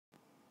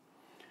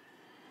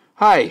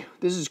Hi,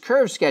 this is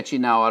curve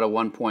sketching now out of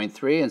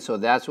 1.3, and so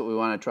that's what we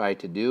want to try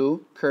to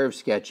do, curve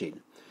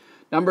sketching.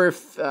 We want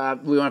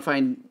to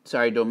find,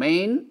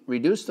 domain,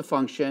 reduce the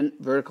function,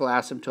 vertical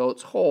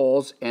asymptotes,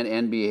 holes, and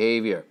end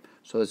behavior.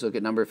 So let's look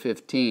at number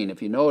 15.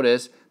 If you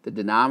notice, the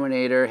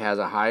denominator has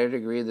a higher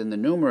degree than the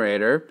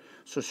numerator,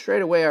 so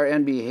straight away our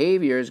end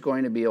behavior is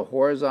going to be a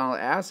horizontal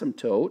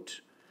asymptote,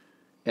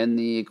 and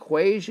the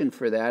equation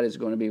for that is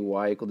going to be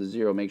y equal to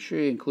 0. Make sure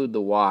you include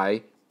the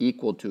y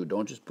equal to,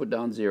 don't just put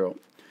down 0.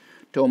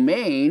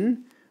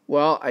 Domain,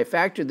 well, I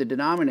factored the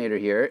denominator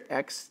here,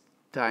 x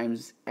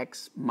times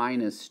x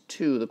minus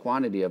 2, the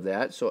quantity of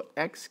that. So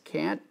x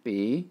can't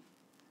be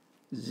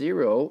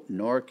 0,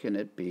 nor can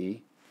it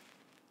be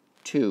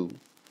 2.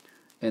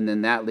 And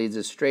then that leads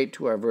us straight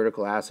to our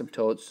vertical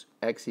asymptotes,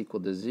 x equal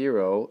to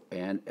 0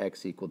 and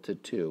x equal to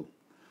 2.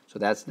 So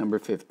that's number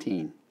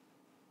 15.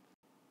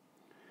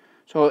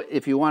 So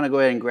if you want to go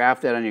ahead and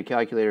graph that on your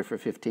calculator for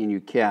 15,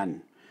 you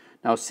can.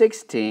 Now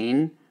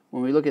 16,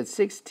 when we look at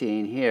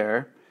 16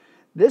 here,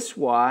 this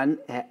one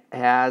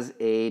has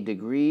a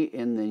degree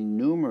in the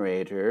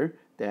numerator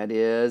that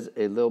is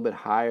a little bit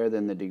higher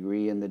than the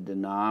degree in the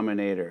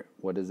denominator.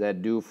 What does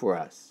that do for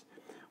us?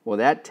 Well,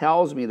 that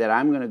tells me that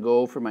I'm going to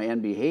go for my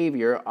end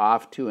behavior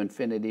off to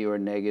infinity or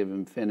negative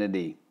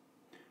infinity.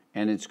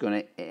 And it's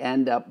going to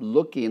end up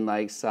looking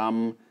like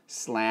some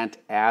slant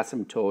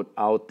asymptote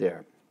out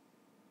there.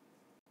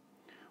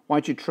 Why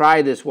don't you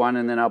try this one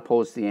and then I'll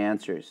post the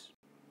answers.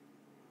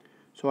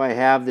 So I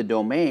have the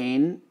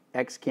domain,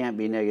 x can't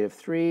be negative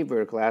 3,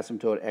 vertical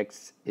asymptote,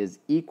 x is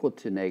equal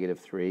to negative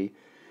 3.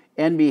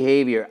 End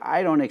behavior,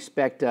 I don't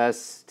expect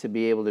us to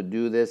be able to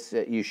do this.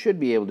 You should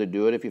be able to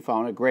do it if you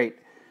found it, great.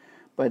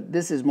 But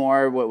this is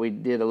more what we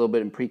did a little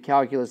bit in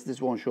pre-calculus.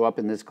 This won't show up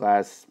in this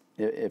class,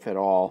 if at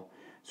all.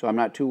 So I'm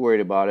not too worried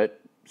about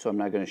it, so I'm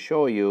not going to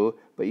show you.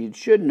 But you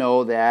should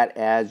know that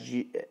as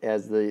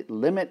the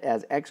limit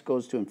as x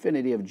goes to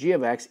infinity of g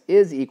of x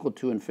is equal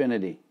to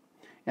infinity.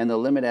 And the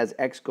limit as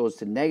x goes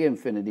to negative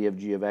infinity of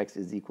g of x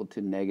is equal to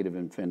negative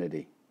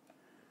infinity.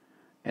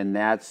 And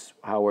that's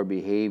how we're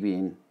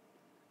behaving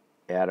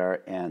at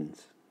our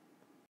ends.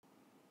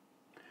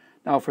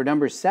 Now for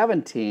number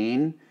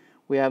 17,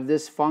 we have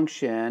this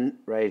function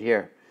right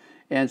here.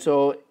 And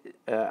so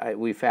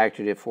we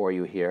factored it for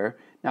you here.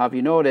 Now if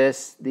you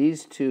notice,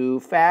 these two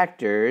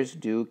factors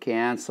do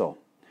cancel.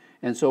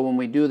 And so when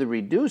we do the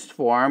reduced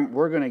form,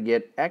 we're going to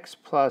get x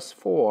plus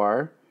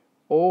 4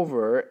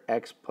 over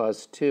x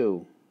plus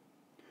 2.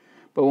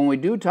 But when we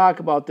do talk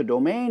about the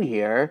domain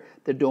here,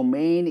 the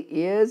domain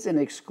is an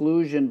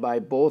exclusion by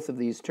both of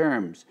these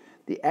terms.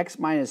 The x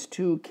minus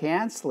 2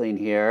 canceling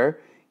here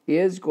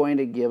is going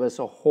to give us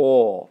a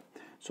hole.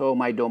 So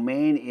my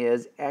domain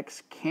is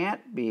x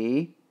can't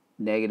be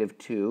negative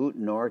 2,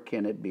 nor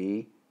can it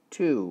be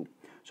 2.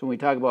 So when we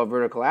talk about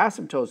vertical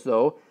asymptotes,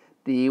 though,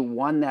 the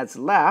one that's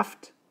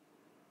left,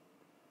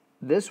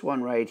 this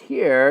one right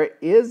here,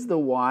 is the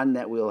one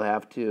that we'll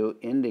have to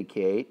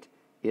indicate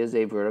is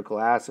a vertical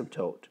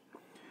asymptote.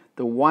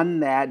 The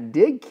one that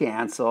did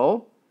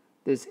cancel,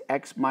 this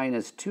x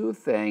minus 2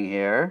 thing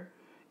here,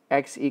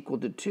 x equal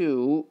to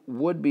 2,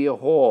 would be a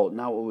hole.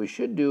 Now what we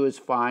should do is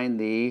find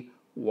the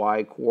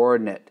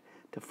y-coordinate.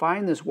 To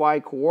find this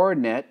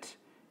y-coordinate,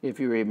 if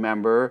you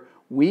remember,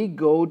 we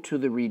go to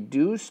the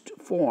reduced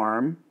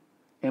form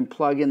and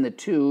plug in the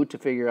 2 to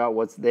figure out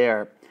what's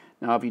there.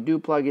 Now if you do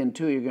plug in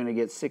 2, you're going to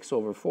get 6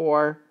 over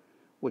 4,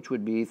 which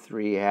would be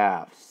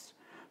 3/2.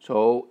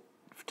 So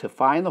to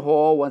find the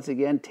hole, once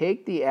again,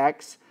 take the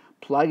x,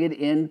 plug it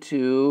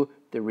into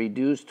the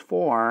reduced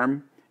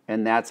form,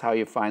 and that's how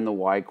you find the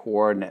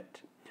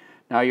y-coordinate.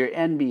 Now your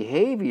end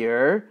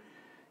behavior,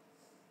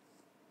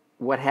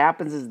 what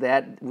happens is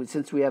that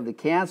since we have the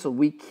cancel,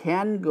 we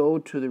can go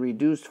to the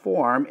reduced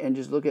form and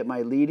just look at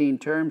my leading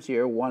terms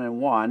here, 1 and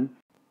 1,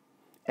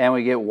 and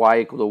we get y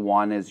equal to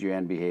 1 as your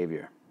end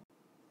behavior.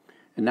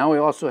 And now we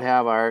also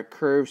have our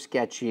curve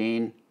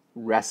sketching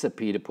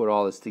recipe to put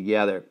all this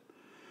together.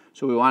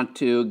 So we want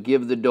to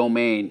give the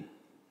domain,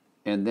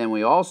 and then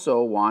we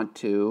also want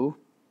to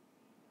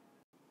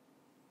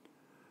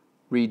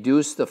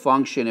reduce the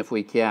function if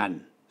we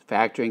can,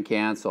 factor and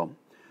cancel.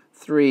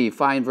 3,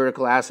 find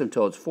vertical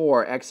asymptotes.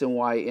 4, x and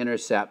y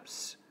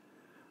intercepts.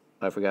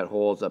 I forgot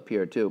holes up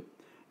here too.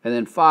 And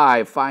then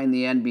 5, find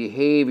the end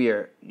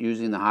behavior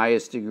using the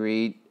highest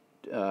degree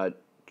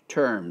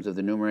terms of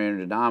the numerator and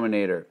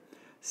denominator.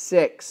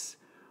 6,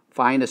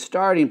 find a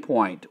starting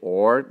point,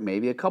 or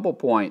maybe a couple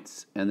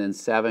points. And then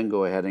 7,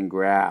 go ahead and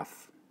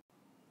graph.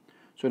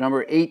 So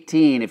number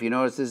 18, if you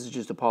notice, this is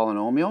just a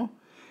polynomial,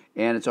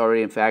 and it's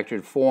already in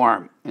factored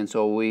form. And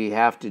so we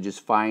have to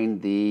just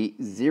find the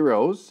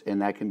zeros,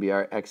 and that can be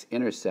our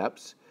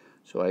x-intercepts.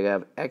 So I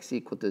have x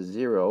equal to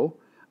 0,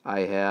 I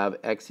have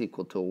x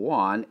equal to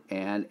 1,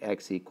 and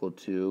x equal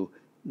to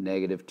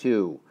negative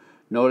 2.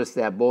 Notice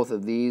that both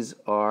of these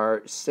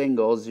are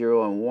singles,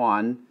 0 and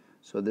 1.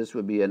 So this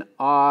would be an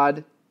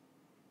odd,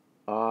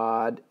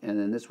 and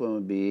then this one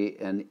would be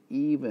an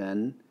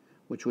even,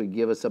 which would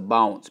give us a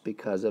bounce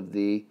because of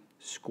the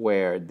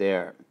squared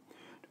there.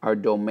 Our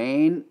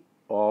domain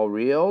all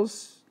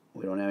reals.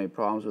 We don't have any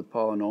problems with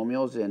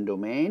polynomials in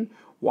domain.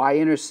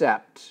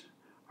 Y-intercept.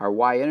 Our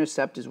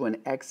y-intercept is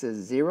when x is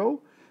 0,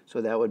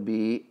 so that would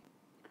be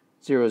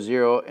 0,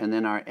 0, and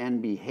then our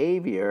end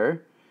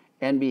behavior.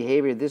 End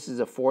behavior, this is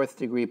a 4th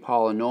degree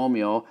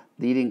polynomial,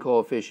 leading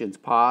coefficient's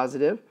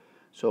positive,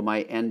 so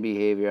my end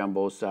behavior on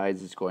both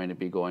sides is going to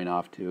be going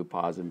off to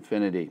positive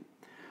infinity.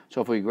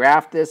 So if we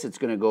graph this, it's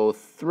going to go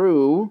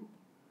through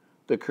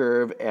the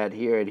curve at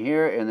here and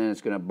here, and then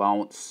it's going to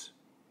bounce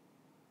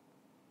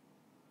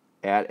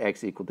at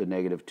x equal to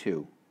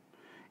 -2.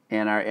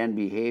 And our end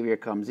behavior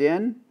comes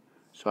in,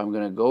 so I'm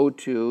going to go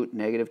to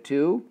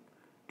 -2,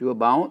 do a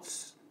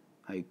bounce.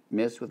 I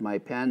missed with my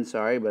pen,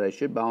 sorry, but I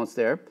should bounce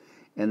there.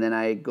 And then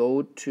I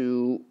go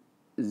to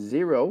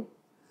 0,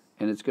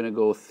 and it's going to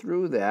go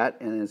through that,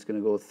 and then it's going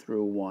to go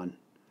through 1.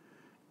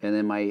 And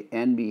then my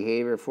end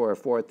behavior for a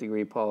 4th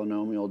degree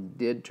polynomial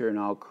did turn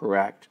out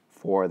correct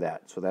for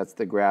that. So that's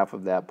the graph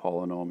of that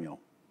polynomial.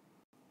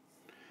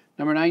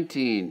 Number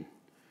 19.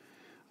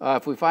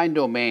 If we find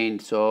domain,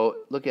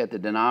 so look at the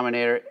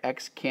denominator,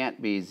 x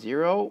can't be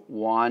 0,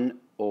 1,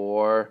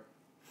 or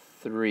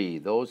 3.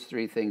 Those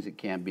three things it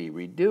can't be.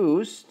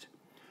 Reduced,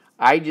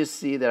 I just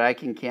see that I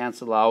can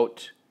cancel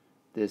out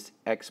this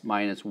x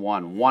minus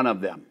 1, one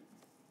of them.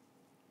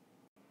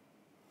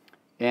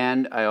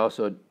 And I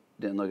also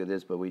didn't look at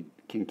this, but we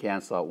can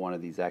cancel out one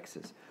of these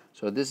x's.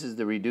 So this is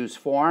the reduced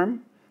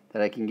form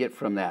that I can get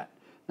from that.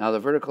 Now the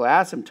vertical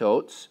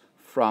asymptotes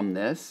from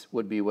this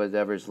would be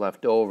whatever's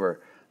left over.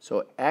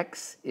 So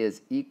x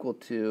is equal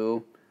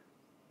to,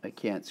 I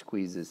can't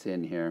squeeze this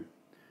in here,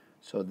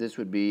 so this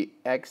would be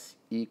x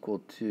equal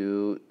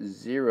to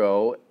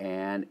 0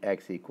 and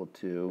x equal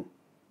to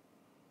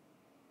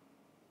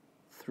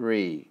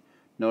 3.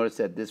 Notice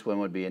that this one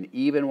would be an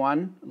even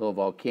one, a little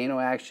volcano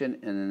action,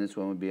 and then this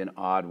one would be an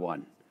odd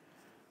one.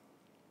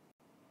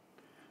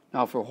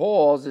 Now for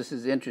wholes, this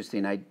is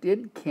interesting. I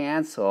did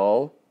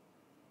cancel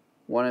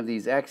one of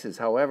these x's.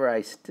 However,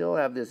 I still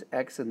have this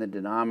x in the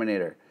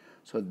denominator.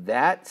 So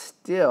that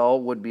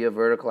still would be a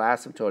vertical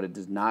asymptote. It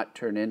does not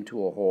turn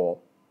into a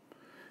whole.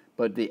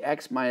 But the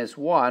x minus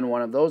 1,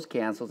 one of those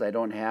cancels. I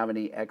don't have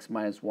any x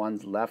minus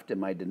 1s left in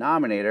my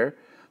denominator.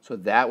 So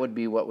that would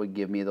be what would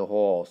give me the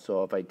whole.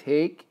 So if I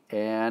take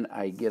and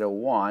I get a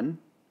 1,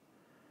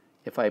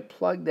 if I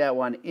plug that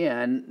one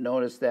in,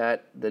 notice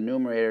that the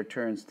numerator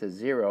turns to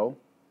 0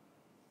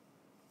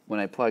 when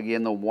I plug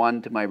in the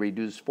 1 to my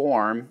reduced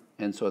form,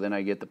 and so then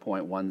I get the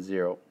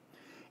 0.10.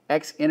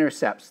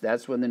 X-intercepts,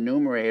 that's when the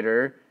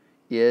numerator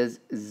is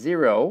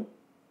 0,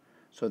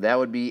 so that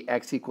would be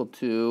x equal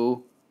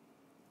to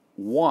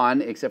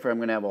 1, except for I'm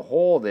going to have a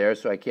whole there,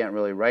 so I can't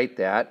really write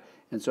that,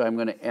 and so I'm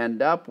going to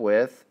end up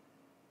with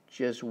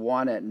just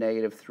 1 at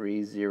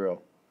 -3,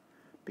 0,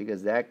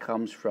 because that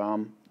comes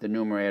from the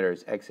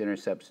numerators,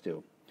 x-intercepts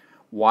do.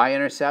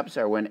 Y-intercepts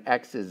are when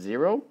x is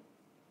 0,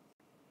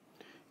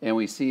 and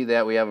we see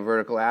that we have a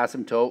vertical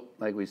asymptote,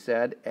 like we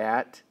said,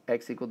 at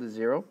x equal to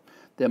 0.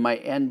 Then my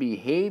end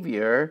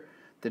behavior,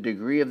 the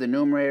degree of the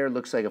numerator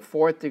looks like a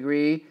 4th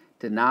degree,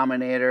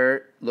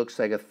 denominator looks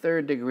like a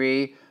 3rd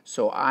degree,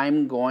 so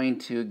I'm going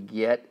to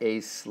get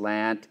a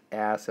slant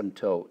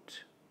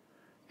asymptote.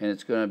 And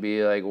it's going to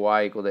be like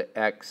y equal to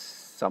x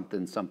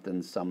something,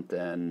 something,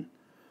 something,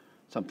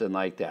 something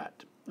like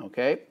that.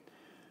 Okay?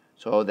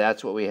 So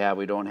that's what we have.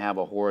 We don't have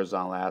a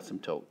horizontal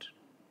asymptote.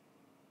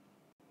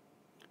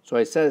 So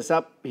I set this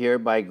up here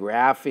by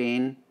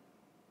graphing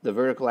the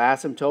vertical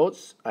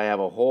asymptotes. I have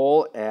a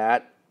whole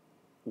at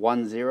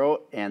 1,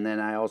 0, and then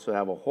I also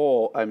have a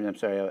whole, an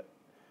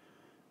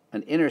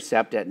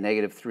intercept at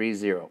 -3,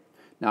 0.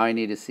 Now I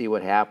need to see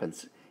what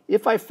happens.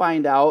 If I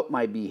find out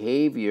my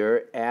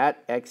behavior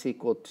at x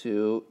equal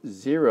to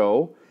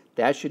 0,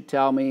 that should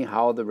tell me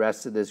how the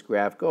rest of this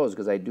graph goes,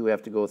 because I do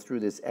have to go through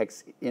this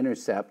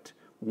x-intercept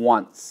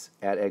once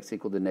at x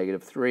equal to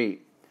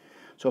 -3.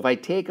 So if I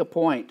take a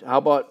point, how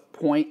about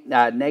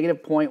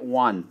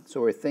 -0.1?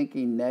 So we're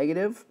thinking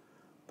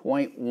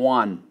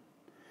 -0.1.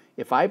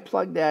 If I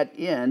plug that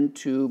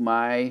into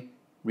my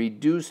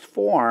reduced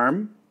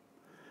form,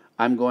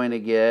 I'm going to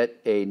get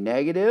a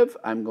negative,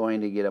 I'm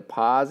going to get a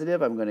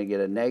positive, I'm going to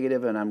get a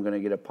negative, and I'm going to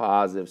get a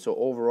positive. So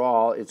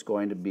overall, it's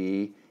going to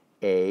be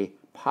a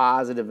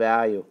positive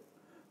value.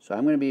 So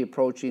I'm going to be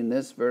approaching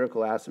this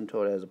vertical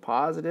asymptote as a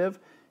positive,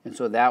 and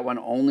so that one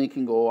only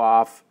can go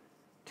off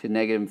to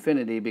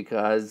 -infinity,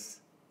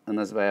 because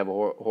unless if I have a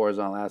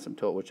horizontal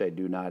asymptote, which I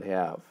do not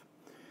have.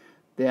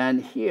 Then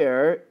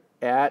here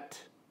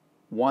at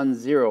 1,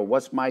 0,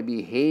 what's my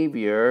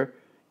behavior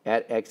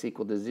at x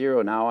equal to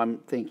 0? Now I'm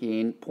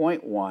thinking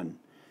 0.1.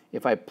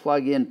 If I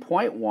plug in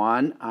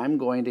 0.1, I'm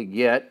going to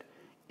get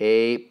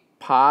a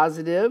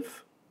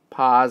positive,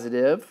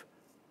 positive,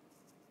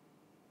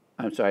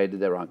 I'm sorry, I did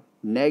that wrong,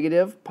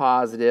 negative,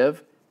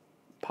 positive,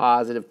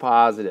 positive,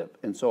 positive.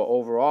 And so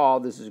overall,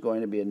 this is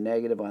going to be a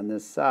negative on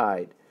this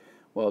side.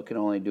 Well, it can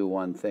only do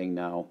one thing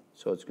now,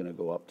 so it's going to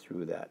go up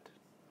through that.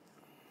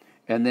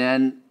 And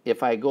then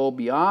if I go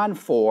beyond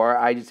 4,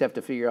 I just have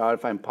to figure out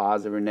if I'm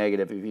positive or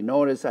negative. If you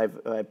notice, I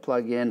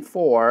plug in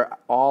 4,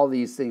 all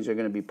these things are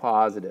going to be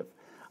positive.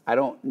 I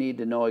don't need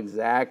to know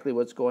exactly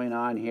what's going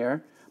on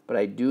here, but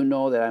I do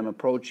know that I'm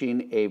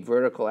approaching a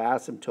vertical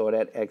asymptote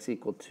at x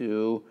equal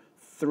to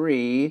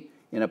 3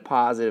 in a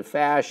positive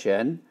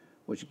fashion,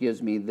 which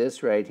gives me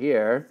this right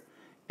here.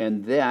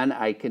 And then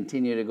I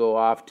continue to go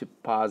off to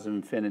positive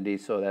infinity,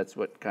 so that's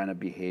what kind of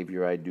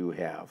behavior I do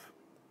have.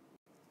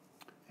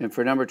 And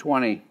for number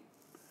 20,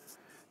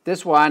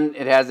 this one,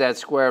 it has that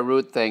square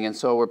root thing, and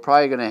so we're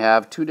probably going to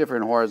have two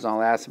different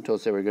horizontal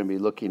asymptotes that we're going to be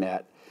looking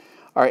at.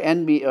 Our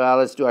NB,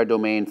 let's do our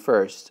domain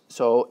first.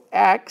 So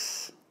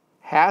x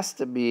has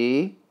to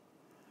be,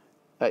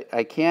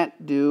 I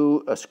can't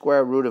do a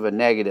square root of a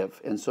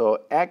negative, and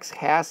so x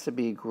has to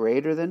be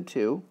greater than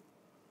 2,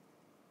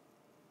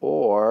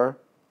 or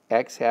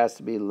x has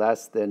to be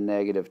less than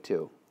negative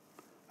 2.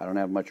 I don't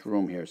have much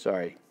room here,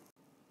 sorry.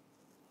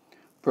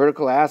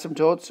 Vertical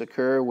asymptotes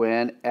occur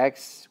when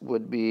x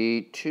would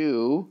be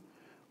 2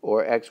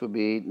 or x would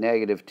be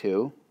negative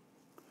 2.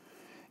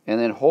 And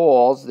then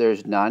holes,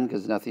 there's none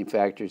because nothing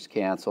factors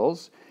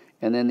cancels.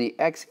 And then the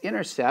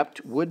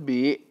x-intercept would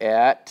be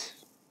at,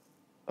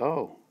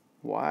 oh,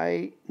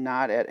 why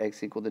not at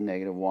x equal to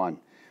negative 1?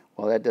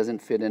 Well, that doesn't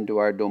fit into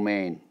our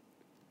domain.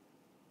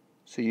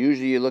 So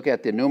usually you look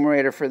at the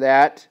numerator for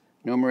that.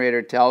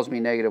 Numerator tells me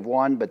negative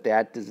 1, but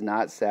that does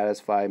not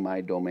satisfy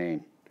my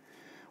domain.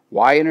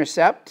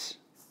 Y-intercept,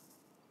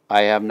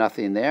 I have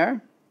nothing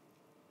there.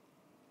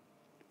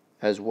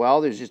 As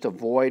well, there's just a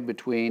void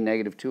between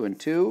negative 2 and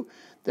 2.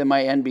 Then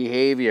my end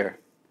behavior.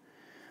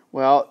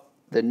 Well,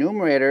 the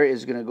numerator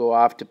is going to go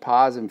off to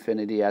positive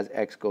infinity as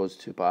x goes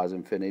to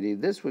positive infinity.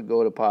 This would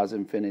go to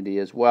positive infinity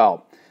as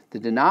well. The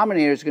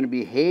denominator is going to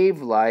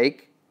behave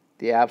like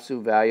the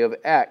absolute value of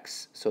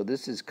x. So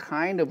this is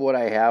kind of what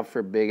I have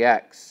for big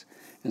X.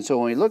 And so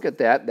when we look at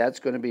that, that's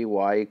going to be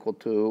y equal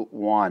to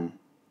 1.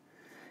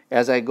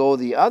 As I go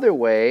the other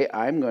way,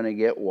 I'm going to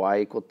get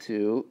y equal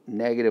to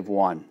negative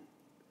 1.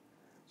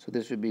 So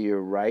this would be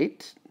your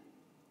right,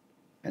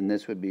 and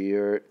this would be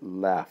your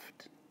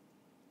left.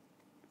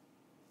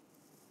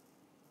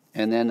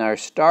 And then our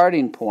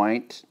starting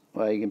point,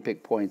 well, you can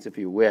pick points if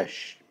you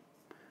wish.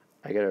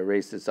 I got to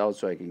erase this out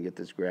so I can get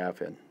this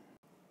graph in.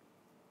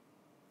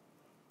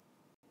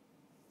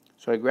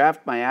 So I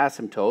graphed my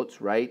asymptotes,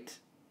 right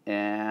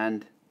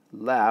and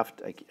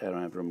left. I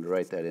don't have room to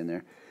write that in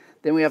there.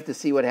 Then we have to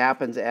see what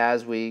happens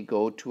as we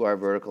go to our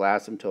vertical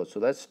asymptote.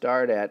 So let's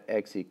start at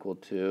x equal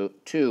to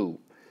 2.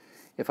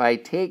 If I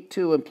take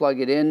 2 and plug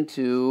it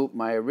into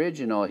my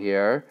original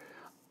here,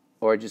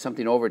 or just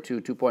something over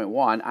 2,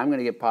 2.1, I'm going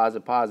to get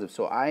positive, positive.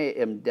 So I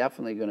am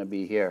definitely going to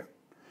be here.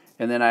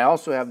 And then I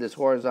also have this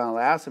horizontal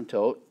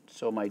asymptote,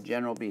 so my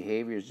general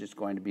behavior is just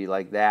going to be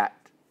like that.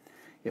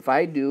 If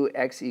I do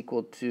x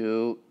equal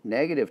to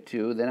negative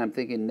 2, then I'm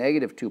thinking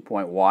negative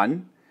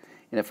 2.1.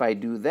 And if I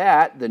do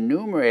that, the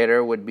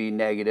numerator would be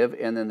negative,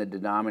 and then the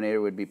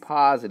denominator would be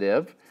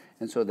positive.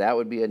 And so that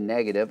would be a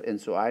negative, and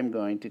so I'm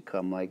going to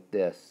come like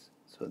this.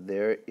 So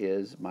there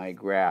is my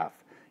graph.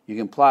 You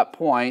can plot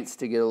points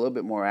to get a little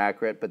bit more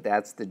accurate, but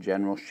that's the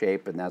general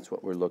shape, and that's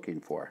what we're looking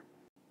for.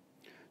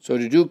 So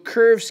to do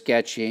curve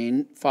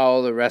sketching,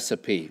 follow the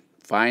recipe.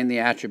 Find the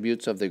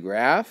attributes of the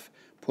graph,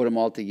 put them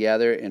all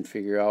together, and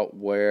figure out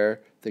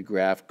where the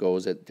graph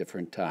goes at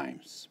different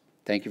times.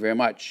 Thank you very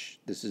much.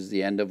 This is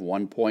the end of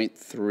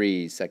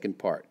 1.3, second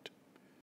part.